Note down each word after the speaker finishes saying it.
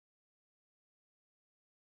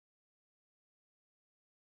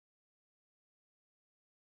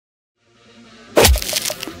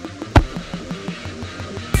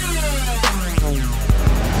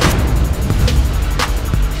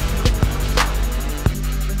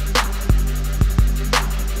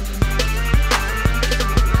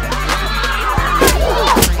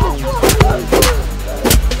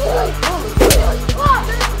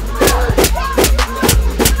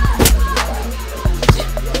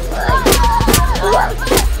आज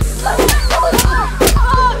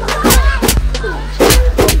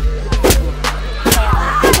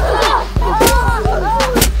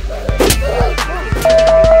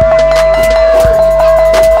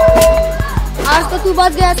तो तू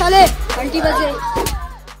बच गया साले, घंटी बजे।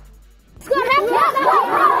 Good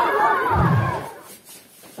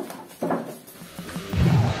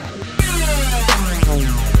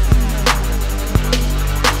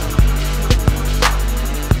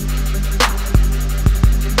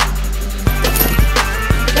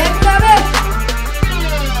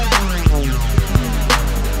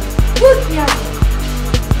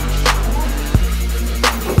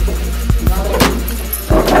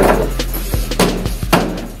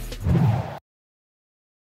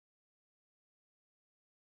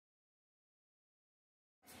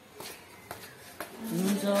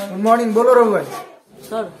morning. बोलो राहुल भाई।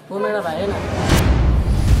 सर वो मेरा भाई है ना,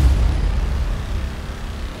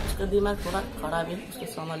 उसका दिमाग थोड़ा खराब है, उसको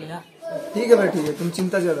संभालिए। ठीक है भाई, ठीक है, तुम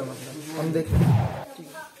चिंता ज्यादा मत करो, हम देख लेंगे।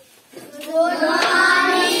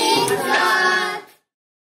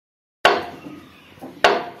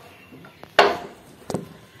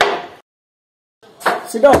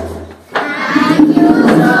 Sit down.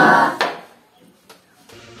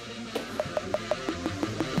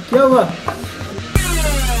 क्या हुआ?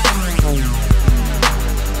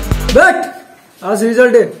 बैठ। आज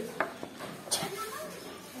रिजल्ट है।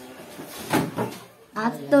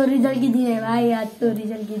 आज तो रिजल्ट की दिन है भाई, आज तो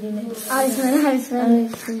रिजल्ट की दिन है। और इसमें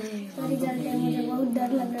रिजल्ट है, मुझे बहुत डर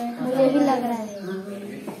लग रहा है। मुझे भी लग रहा है।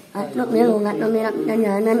 आज तो मैं होगा तो मेरा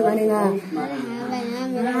जानना बनेगा।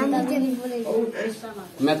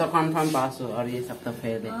 मैं तो कन्फर्म पास हूँ और ये सब तो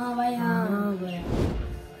फेल है। हाँ भाई, हाँ।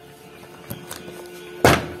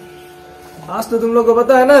 आज तो तुम लोग को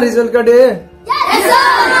पता है ना रिजल्ट का डे है।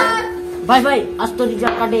 भाई आज तो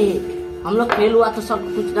रिजल्ट का डे है, हम लोग फेल हुआ तो सब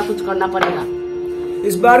कुछ ना कुछ करना पड़ेगा।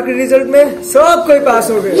 इस बार के रिजल्ट में सब कोई पास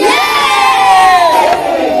हो गए,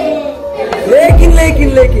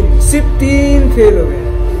 लेकिन सिर्फ 3 फेल हो गए।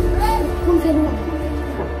 कौन फेल हुआ?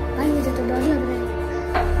 भाई मुझे तो डर लग रहा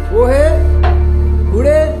है। वो है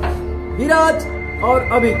बूढ़े, विराज और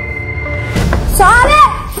अभी। साले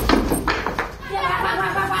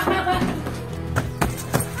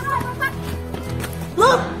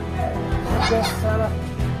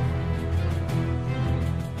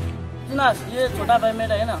जॉनास, ये छोटा भाई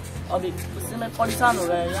मेरा है ना, अभी उससे मैं परेशान हो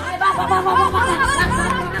गया।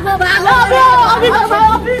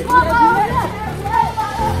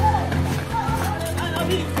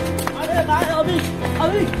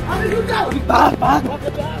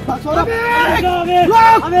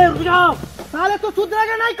 साले तो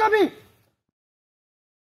सुधरेगा नहीं कभी।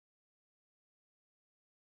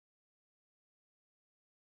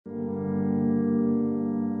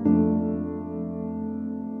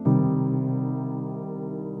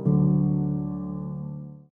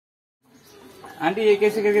 आंटी ये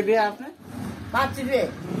कैसे करके दिया आपने? 5 रुपये।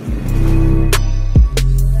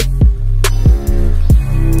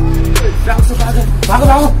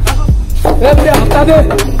 भागो। मुझे हफ्ता दे।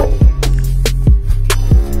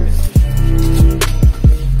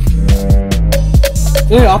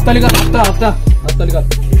 हफ्ता निकाल, हफ्ता निकाल।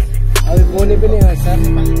 अभी बोने पे नहीं है सर।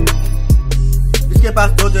 इसके पास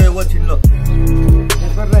 2 जो है वो छीन लो। क्या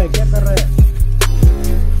कर रहे हैं?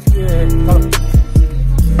 ये चलो।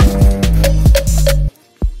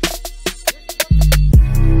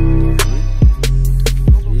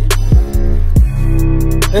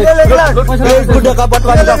 गुड्डे का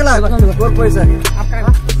बटवारा पैसा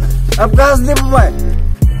अब कहाँ से दे भाई?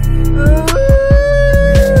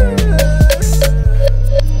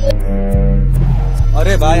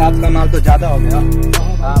 अरे भाई आपका माल तो ज्यादा हो गया।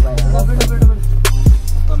 हाँ भाई,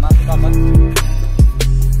 तो माल का मत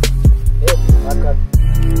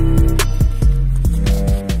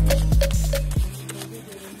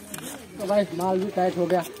तो भाई माल भी टाइट हो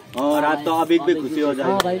गया और आज तो अभी भी खुशी हो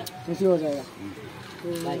जाएगी। हाँ भाई, खुशी हो जाएगा।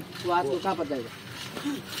 तो आज को कहाँ पर जाएगा?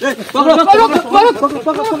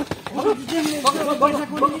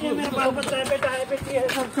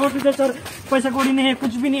 पैसा कौड़ी नहीं है,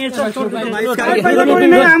 कुछ भी नहीं है सर।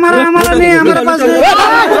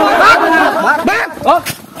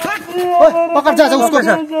 पकड़ जा उसको।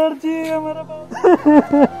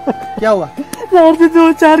 क्या हुआ? 4 से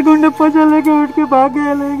 2-4 गुंडे पैसा लेके उठ के भाग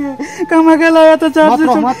गए, लेके कमा के लाया था 4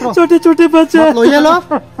 से छोटे बच्चे।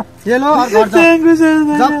 ये लो और घर जाओ।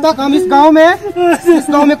 जब तक हम इस गांव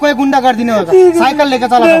में कोई गुंडागर्दी नहीं होगा, साइकिल लेके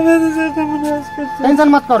चला जाओ। टेंशन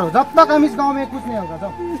मत करो, जब तक हम इस गांव में कुछ नहीं होगा।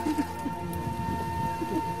 जाओ।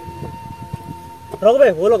 रोक भाई,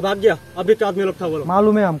 वो लोग भाग गया। अभी क्या आदमी लोग था वो लोग?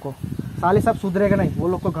 मालूम है हमको, साले सब सुधरेगा नहीं, वो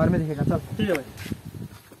लोग को घर में दिखेगा। चल ठीक है भाई।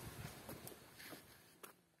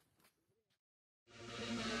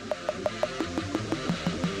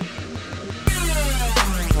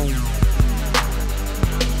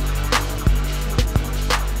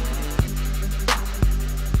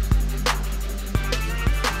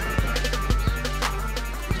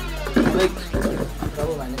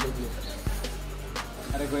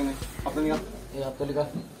 अरे कोई नहीं, अब तो निकाल। ये आप तो लिखा।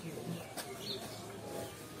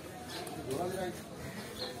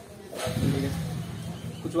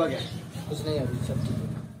 कुछ हुआ क्या? कुछ नहीं अभी सब ठीक है।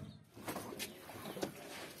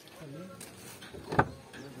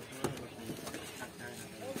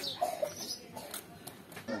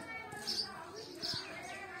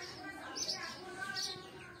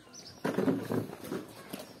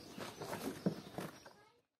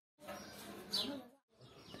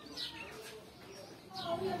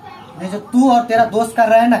 ये जो तू और तेरा दोस्त कर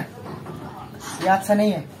रहा है ना, ये अच्छा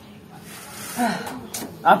नहीं है।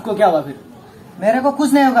 आपको क्या हुआ फिर? मेरे को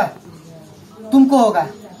कुछ नहीं होगा, तुमको होगा।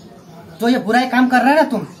 जो ये बुराई काम कर रहा है ना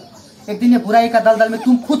तुम, एक दिन ये बुराई का दलदल में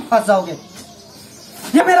तुम खुद फंस जाओगे।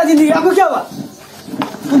 ये मेरा जिंदगी, आपको क्या हुआ?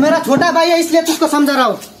 तू मेरा छोटा भाई है इसलिए तुझको समझा रहा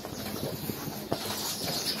हूँ।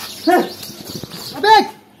 अबे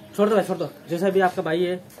छोड़ दो भाई, छोड़ दो। जैसा भी आपका भाई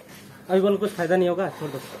है, अभी बोलो कुछ फायदा नहीं होगा, छोड़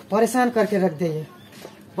दो। परेशान करके रख दे ये,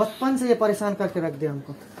 बचपन से ये परेशान करके रख दे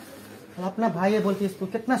हमको। और अपना भाई है बोल के इसको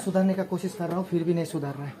कितना सुधारने का कोशिश कर रहा हूँ, फिर भी नहीं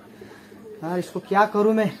सुधार रहा है। यार इसको क्या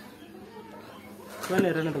करूँ मैं? कोई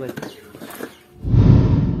नहीं, रहने दो भाई।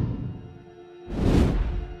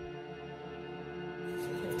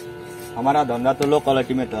 हमारा धंधा तो लो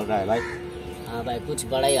क्वालिटी में चल रहा है भाई। हाँ भाई, कुछ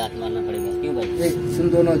बड़ा ही हाथ मारना पड़ेगा। क्यों भाई? सुन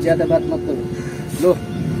दोनों, ज्यादा बात मत करो। लो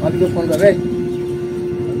अभी को फोन कर रहे।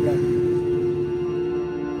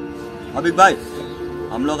 अभी भाई,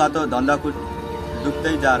 हम लोग का तो धंधा कुछ डूबते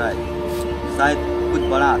ही जा रहा है। शायद कुछ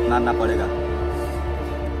बड़ा हाथ मारना पड़ेगा।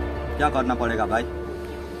 क्या करना पड़ेगा भाई?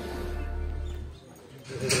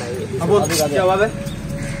 अब क्या हुआ भाई?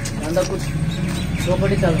 धंधा कुछ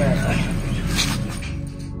चौपटी चल रहा है।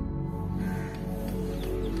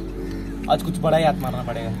 आज कुछ बड़ा ही हाथ मारना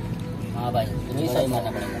पड़ेगा। हाँ भाई, तुम्हें सही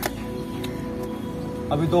मारना पड़ेगा।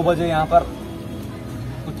 अभी 2 बजे यहाँ पर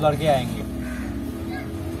कुछ लड़के आएंगे,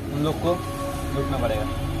 उन लोग को रुकना पड़ेगा।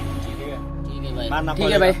 ठीक है? ठीक है भाई, मारना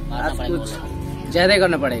ठीक है भाई, मारना आज पड़ेगा। कुछ ज्यादा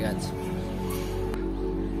करना पड़ेगा आज।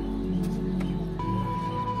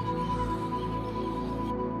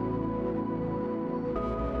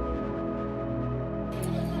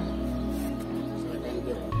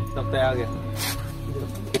 सब तय आ गया।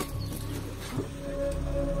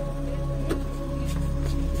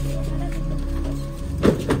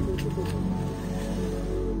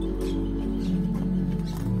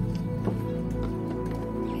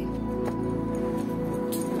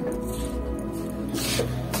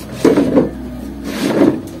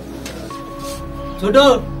 छोटू,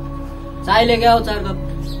 चाय लेके आओ 4 कप।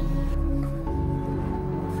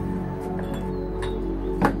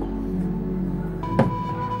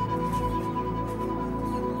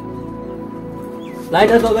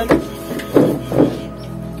 लाइटर दो भाई।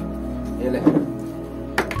 ये ले।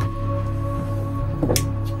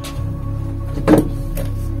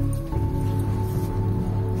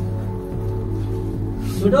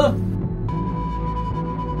 छोटू,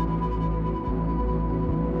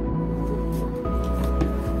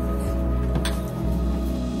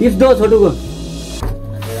 टिप्स दो छोटू को।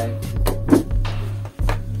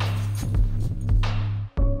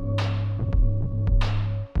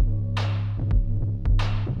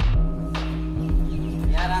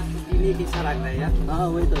 यार आपको पीने की इच्छा लग रहा है यार। हाँ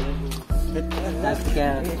वही तो है। क्या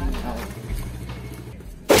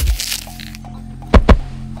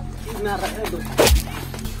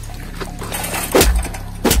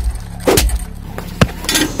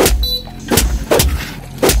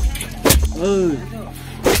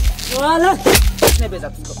किसने भेजा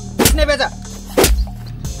तुमको? किसने भेजा?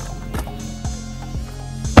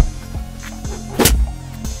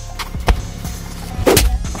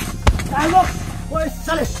 ओए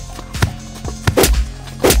साले!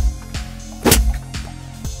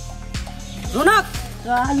 ronit,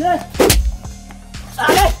 साले!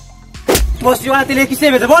 साले! वो शिवाना तेरे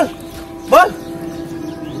किसने भेजा? बोल! बोल!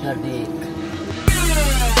 इधर देख।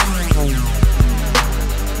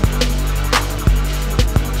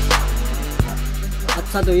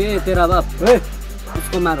 अच्छा तो ये तेरा बाप,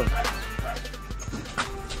 उसको मारो।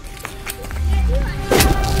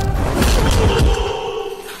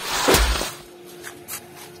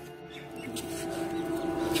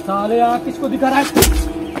 साले यहाँ किसको दिखा रहा है?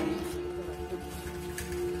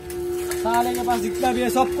 साले के पास जितना भी है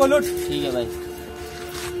सबको लूट। ठीक है भाई।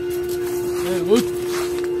 उठ।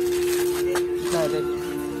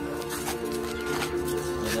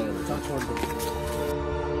 छोड़ दो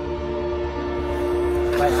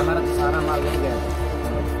भाई, हमारा तो सारा माल ले गया।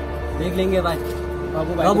 देख लेंगे भाई।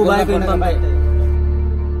 बाबू भाई को इन्फॉर्म भाई।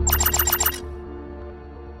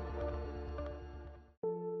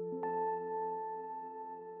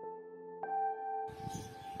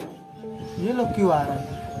 ये लोग क्यों आ रहे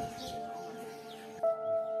हैं?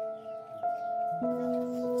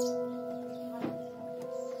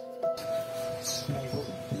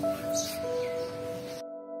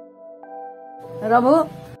 रबू,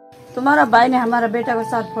 तुम्हारा भाई ने हमारा बेटा को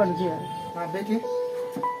साथ फोड़ दिया। हाँ देखिए,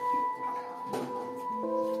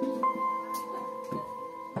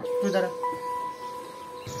 तू जरा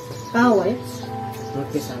कहाँ हुआ है?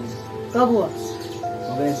 रोड के सामने। कब हुआ?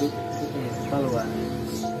 हो गए कल हुआ।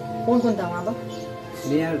 कौन कौन था वहाँ पर?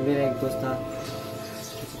 मेरा एक दोस्त था,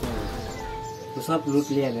 तो सब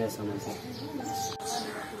लूट लिया गया सामान से।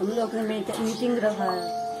 हम लोग ने मीटिंग रखा है,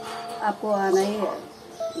 आपको आना ही है।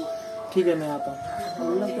 ठीक है, मैं आता हूँ।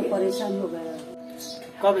 हम लोग तो परेशान हो गए।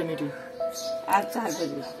 कब है मीटिंग? आज 4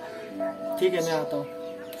 बजे। ठीक है, मैं आता हूँ।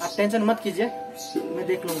 आप टेंशन मत कीजिए, मैं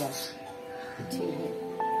देख लूंगा।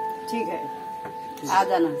 ठीक है, आ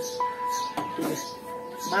जाना।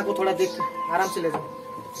 माँ को थोड़ा देख आराम से ले जाओ।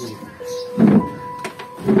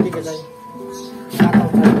 ठीक है, जाइए। आता हूँ।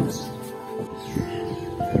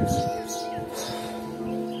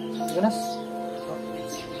 जोनास,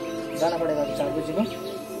 जाना पड़ेगा 4 बजे को।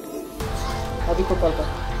 अभी को कॉल कर।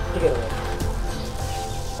 ठीक है,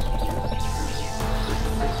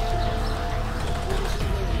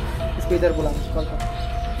 इसको इधर बुला, कॉल कर।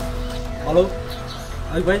 हेलो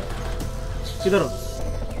अभी भाई, किधर हो?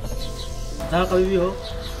 जहाँ कभी भी हो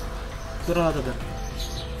तुरंत आ इधर,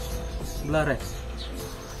 बुला रहे।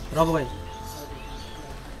 राघव भाई,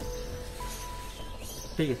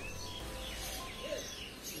 ठीक है।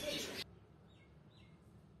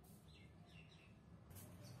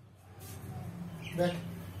 बैठ।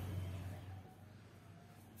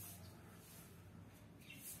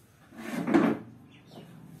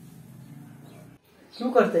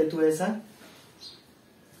 क्यों करते है तू ऐसा?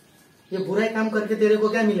 ये बुरा काम करके तेरे को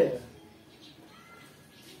क्या मिलेगा?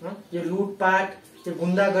 ये लूटपाट, ये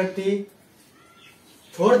गुंडागर्दी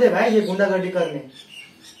छोड़ दे भाई। ये गुंडागर्दी करने,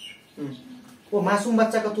 वो मासूम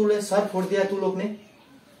बच्चा का तूने सर फोड़ दिया तू लोग ने।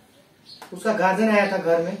 उसका गार्जियन आया था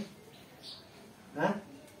घर में।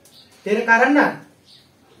 तेरे कारण ना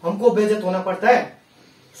हमको बेइज्जत होना पड़ता है।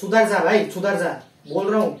 सुधर जा भाई, सुधर जा।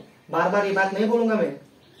 बोल रहा हूँ, बार बार ये बात नहीं बोलूंगा मैं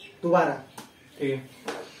दोबारा। ठीक है,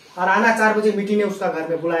 और आना 4 बजे मीटिंग है, उसका घर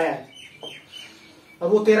में बुलाया है। और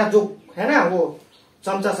वो तेरा जो है ना, वो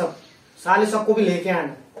चमचा सब साले सबको भी लेके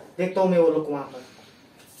आना। देखता हूँ मैं वो लोग वहां पर।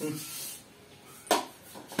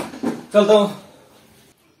 चलता हूँ।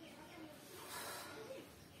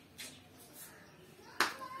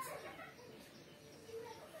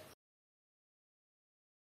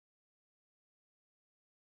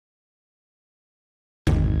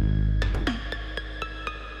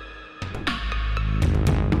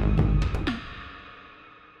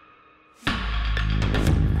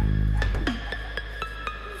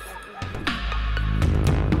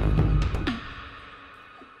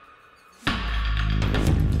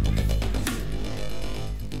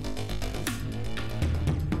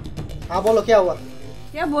 हाँ बोलो, क्या हुआ?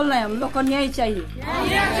 क्या बोल रहे हैं? हम लोग को न्याय चाहिए।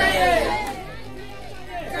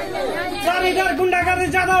 सर इधर गुंडागर्दी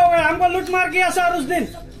ज्यादा हो गया, हमको लूट मार किया सर उस दिन।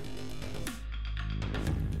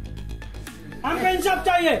 हमको इंसाफ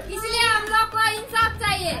चाहिए, इसलिए हम लोग को इंसाफ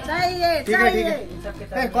चाहिए। ठीक है,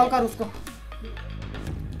 ठीक है, कॉल कर उसको।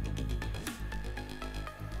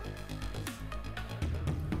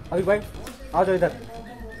 अभी भाई आ जाओ इधर,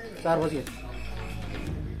 4 बजे।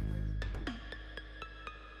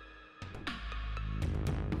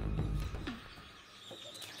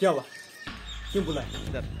 क्या हुआ? क्यों बुलाए?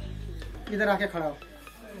 इधर आके खड़ा हो।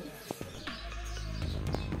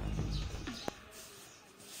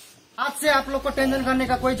 आज से आप लोग को टेंशन करने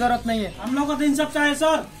का कोई जरूरत नहीं है। हम लोग को तो इंसाफ चाहिए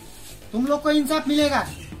सर। तुम लोग को इंसाफ मिलेगा,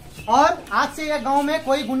 और आज से ये गांव में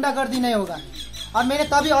कोई गुंडागर्दी नहीं होगा। और मैंने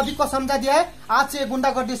तभी अभी को समझा दिया है, आज से ये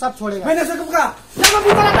गुंडागर्दी सब छोड़ेगा। मैंने से कहा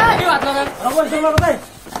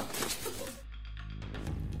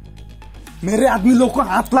मेरे आदमी लोग को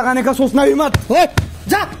हाथ लगाने का सोचना भी मत।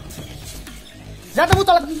 जा जा, तो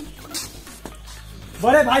तलक।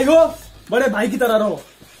 बड़े भाई हो, बड़े भाई की तरह रहो।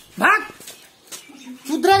 भाग,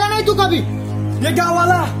 सुधरेगा नहीं तू कभी। ये गाँव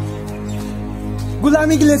वाला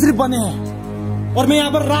गुलामी के लिए सिर्फ बने हैं, और मैं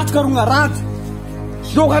यहाँ पर राज करूंगा। राज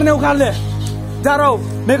जो करने उखाड़ ले। जा रहा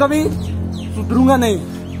हूँ, मैं कभी सुधरूंगा नहीं।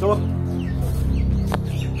 तो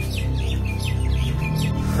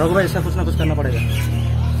रघु भाई, इसका कुछ ना कुछ करना पड़ेगा।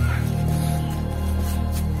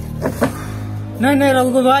 नहीं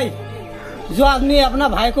रघु भाई, जो आदमी अपना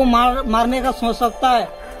भाई को मारने का सोच सकता है,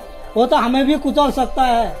 वो तो हमें भी कुचल सकता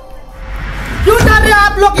है। क्यों डर रहे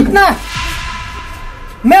आप लोग इतना?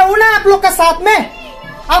 मैं हूं ना आप लोग के साथ में।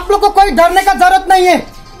 आप लोग को कोई डरने का जरूरत नहीं है।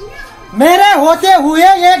 मेरे होते हुए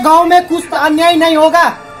ये गांव में कुछ अन्याय नहीं होगा।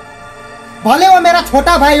 भले वो मेरा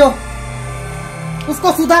छोटा भाई हो,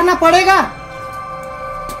 उसको सुधारना पड़ेगा।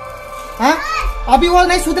 हाँ, अभी वो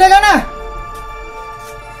नहीं सुधरेगा ना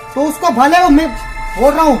तो उसको भले वो, मैं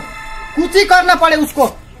बोल रहा हूँ, कुछ ही करना पड़े, उसको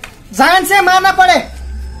जान से मारना पड़े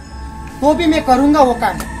तो भी मैं करूंगा वो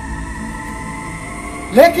काम।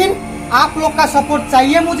 लेकिन आप लोग का सपोर्ट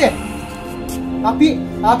चाहिए मुझे।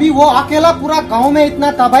 अभी वो अकेला पूरा गांव में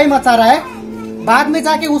इतना तबाही मचा रहा है, बाद में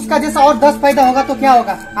जाके उसका जैसा और 10 पैदा होगा तो क्या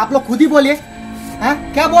होगा? आप लोग खुद ही बोलिए। हाँ,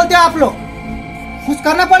 क्या बोलते हो आप लोग? कुछ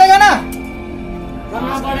करना पड़ेगा ना?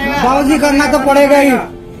 बाबूजी करना तो पड़ेगा ही।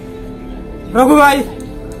 रघु भाई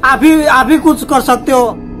आप ही कुछ कर सकते हो।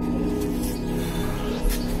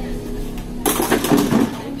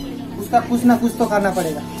 उसका कुछ ना कुछ तो करना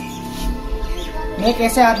पड़ेगा। मैं एक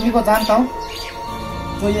ऐसे आदमी को जानता हूँ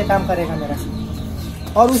जो ये काम करेगा मेरा,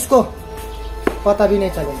 और उसको पता भी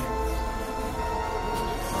नहीं चलेगा।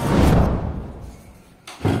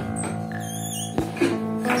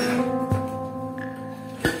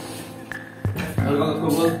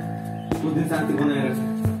 कुछ दिन शांति बनाए रखे।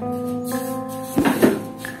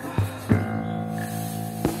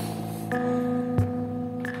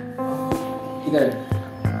 किधर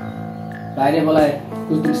भाई ने बोला है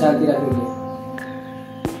कुछ दिन शांति रखेंगे।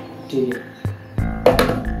 ठीक है,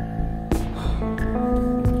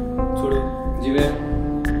 छोड़ो जीवे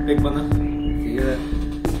एक बना। ठीक है,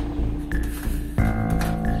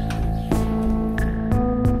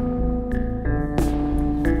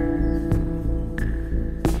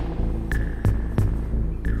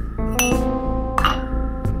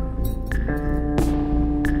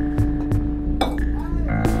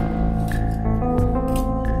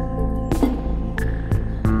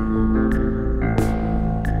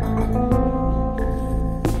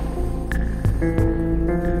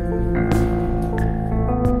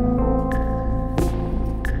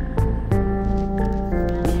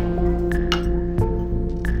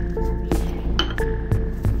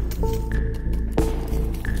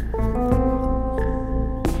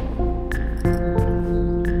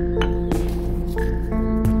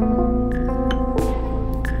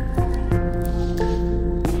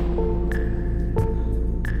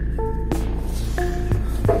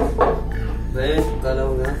 कल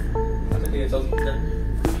होगा। अच्छा ठीक है, चल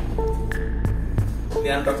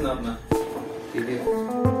ध्यान रखना अपना। ठीक है,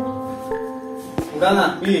 उड़ाना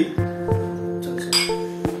पी।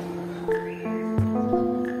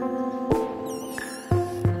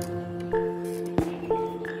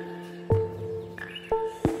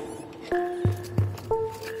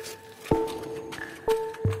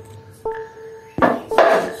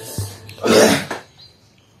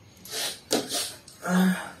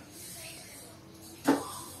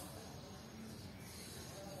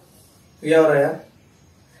 क्या हो रहा है यार?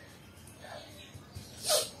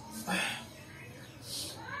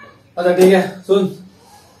 अच्छा ठीक है, सुन,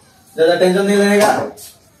 ज्यादा टेंशन नहीं रहेगा,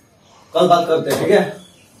 कल बात करते हैं। ठीक है,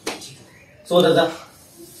 सो जा।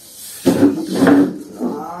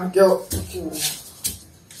 क्यों?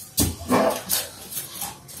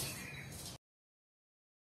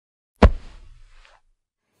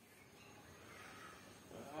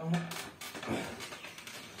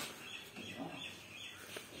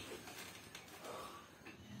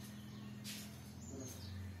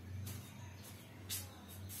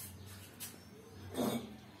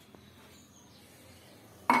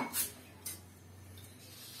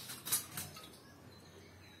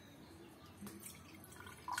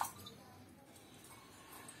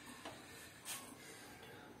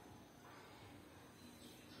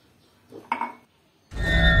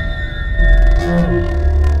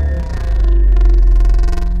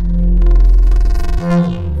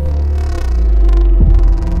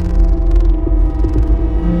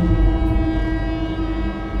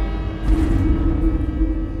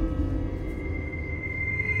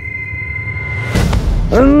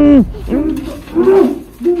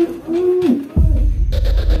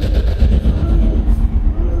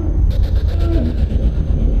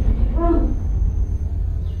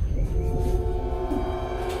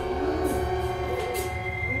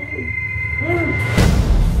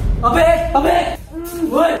 अबे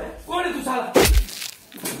ओए, कौन है तू साला?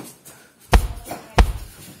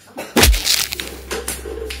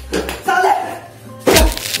 साले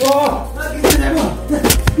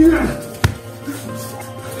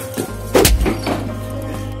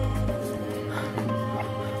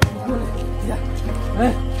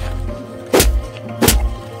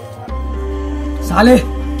साले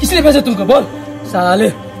किसने भेजा तुमको? बोल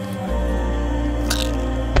साले।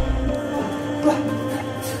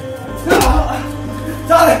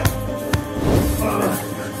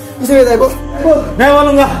 इसे भेजा है बोल? मैं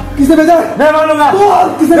बोलूंगा। किसने भेजा? मैं बोलूंगा। बोल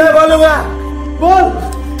किसने? मैं बोलूंगा। बोल।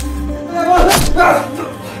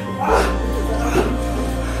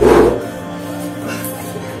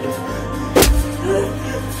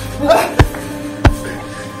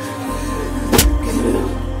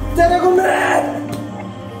 तेरे को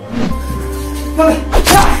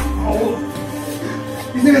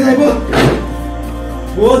किसने भेजा है बोल?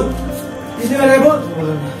 बोल किसने भेजा है बोल?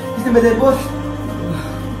 किसने भेजा है बोल?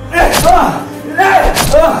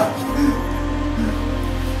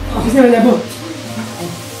 किसने भेजा है बोल?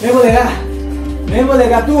 नहीं बोलेगा, नहीं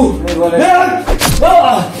बोलेगा तू, नहीं बोलेगा।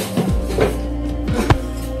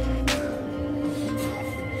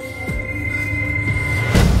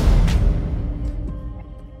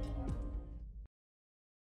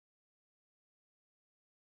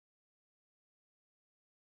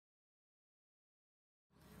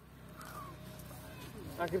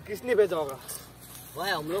 आखिर किसने भेजा होगा?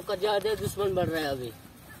 भाई हम लोग का ज्यादा दुश्मन बढ़ रहा है अभी,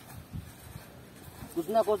 कुछ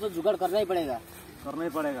ना कुछ तो जुगाड़ करना ही पड़ेगा। करना ही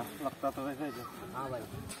पड़ेगा, लगता तो वैसे ही। हाँ भाई।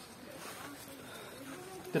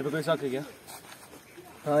 तेरे पे कोई शक है क्या?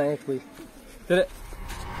 हाँ एक कोई तेरे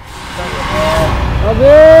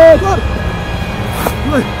अबे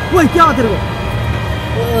वो क्या तेरे को?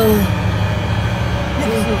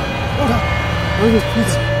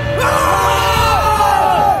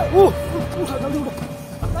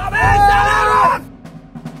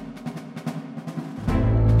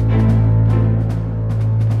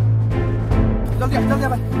 जल्दी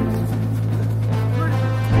जल्दी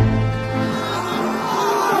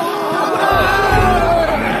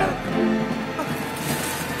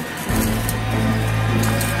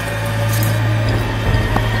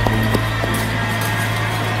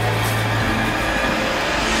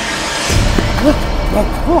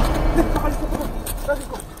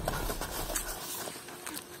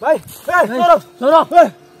भाई। भाई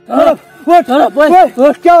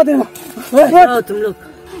क्या होते हैं तुम लोग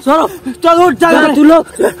सौरभ? चल उठ जा तू लोग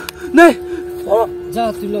नहीं जा,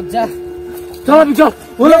 तू लोग जा। चल अभी चल,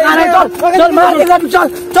 वो लोग आ रहे हैं। चल चल मारेगा तू, चल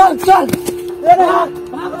चल चल।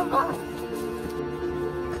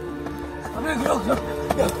 अबे रुक रुक,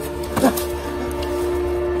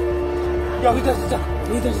 इधर से जा,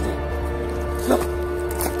 इधर से जा।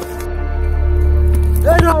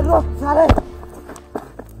 रो सारे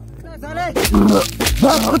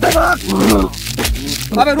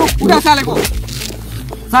अबे रुक, उठा साले को,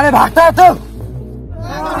 साले भागता है तो।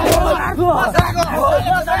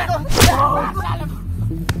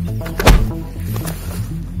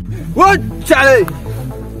 वो चले,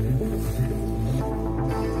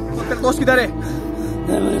 तेरा दोस्त किधर है?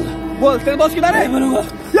 बोल तेरा दोस्त किधर है?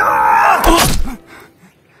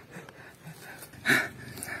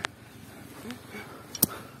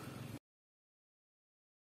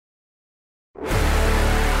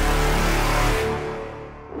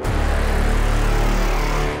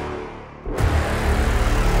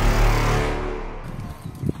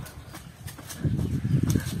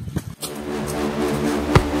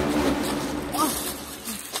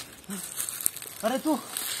 अरे तू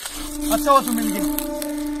अच्छा हो, तू मिल गया।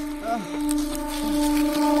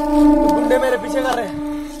 गुंडे मेरे पीछे कर रहे हैं,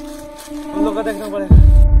 उन लोग का देखना पड़ेगा।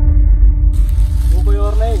 वो कोई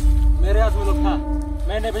और नहीं, मेरे हाथ में लोग था,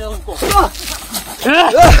 मैंने भेजा उनको।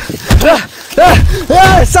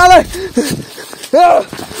 साले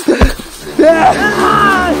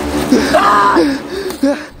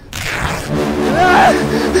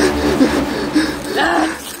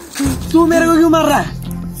तू मेरे को क्यों मार रहा है?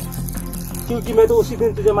 क्योंकि मैं तो उसी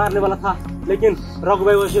दिन तुझे मारने वाला था, लेकिन रघु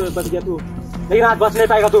भाई वैसे बच गया तू, लेकिन आज बच नहीं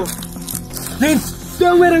पाएगा तू। नहीं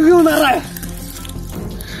तू मेरे को क्यों मार रहा है?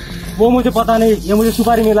 वो मुझे पता नहीं, ये मुझे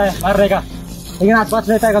सुपारी मिला है मारने का, लेकिन आज बच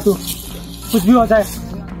नहीं पाएगा तू, कुछ भी हो जाए।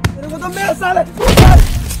 तेरे को तो मैं साले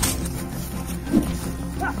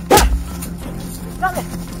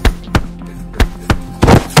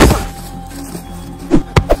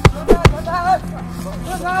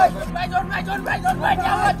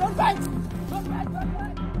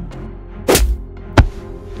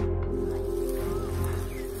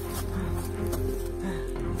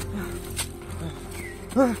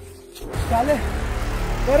साले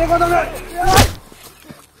तेरे को तो मैं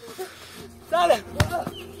साले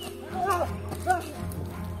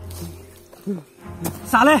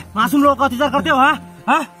साले मासूम लोगों का अत्याचार करते हो? हाँ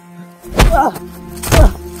हाँ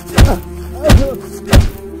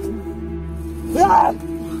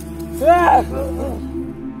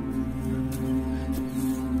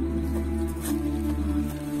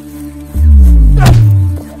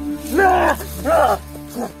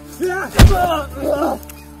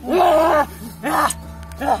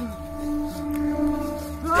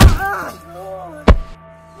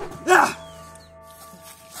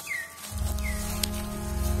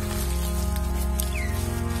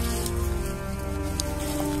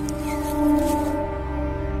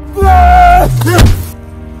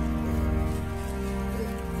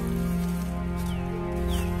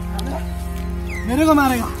मेरे को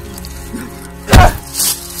मारेगा।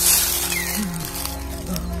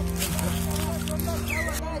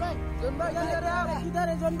 किधर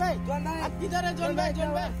है जोन भाई? आप किधर है जोन भाई?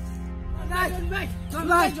 जोन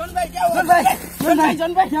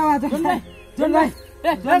भाई क्या बात है? जोन भाई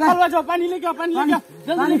जाओ, पानी लेके आओ, पानी लेके आओ,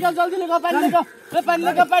 जल्दी लेके आओ, जल्दी लेके आओ, पानी लेके आओ, पानी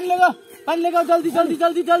लेके आओ, पानी लेके आओ, पानी लेके आओ, जल्दी जल्दी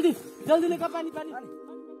जल्दी जल्दी जल्दी लेके आओ पानी, पानी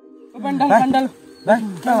पंडल पंडल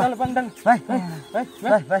पंडल पंडल भाई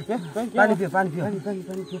पानी पियो, पानी पियो,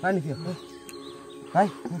 पानी पियो भाई।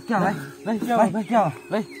 क्या भाई? भाई क्या भाई? क्या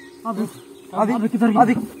भाई? अभी किधर गया?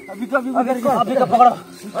 अभी का पकड़ो,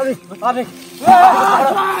 अभी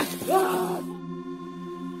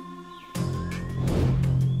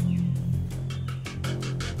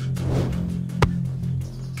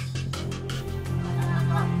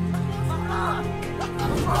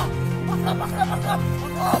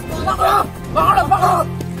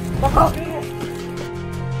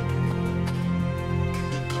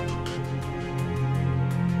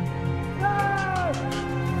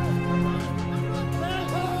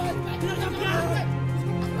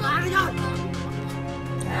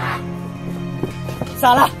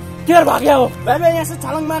साला किधर भाग गया वो? भाई यहाँ से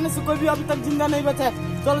छलांग मारने से कोई भी अभी तक जिंदा नहीं बचा है।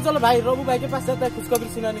 चलो चलो भाई, रबू भाई के पास जाता है खुशखबरी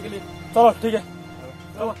सुनाने के लिए। चलो ठीक है,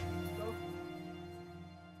 चलो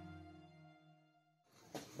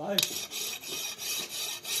भाई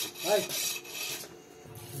भाई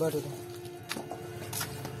बैठो।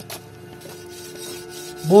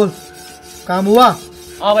 बोल, काम हुआ?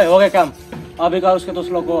 हाँ भाई हो गया काम। अभी का उसके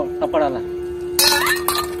दोस्त लोग को टप्पड़ डाला।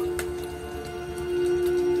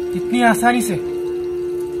 इतनी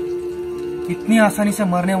आसानी से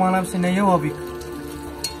मरने वाला से नहीं है वो अभी।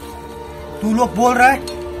 तू लोग बोल रहा है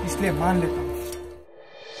इसलिए मान लेता।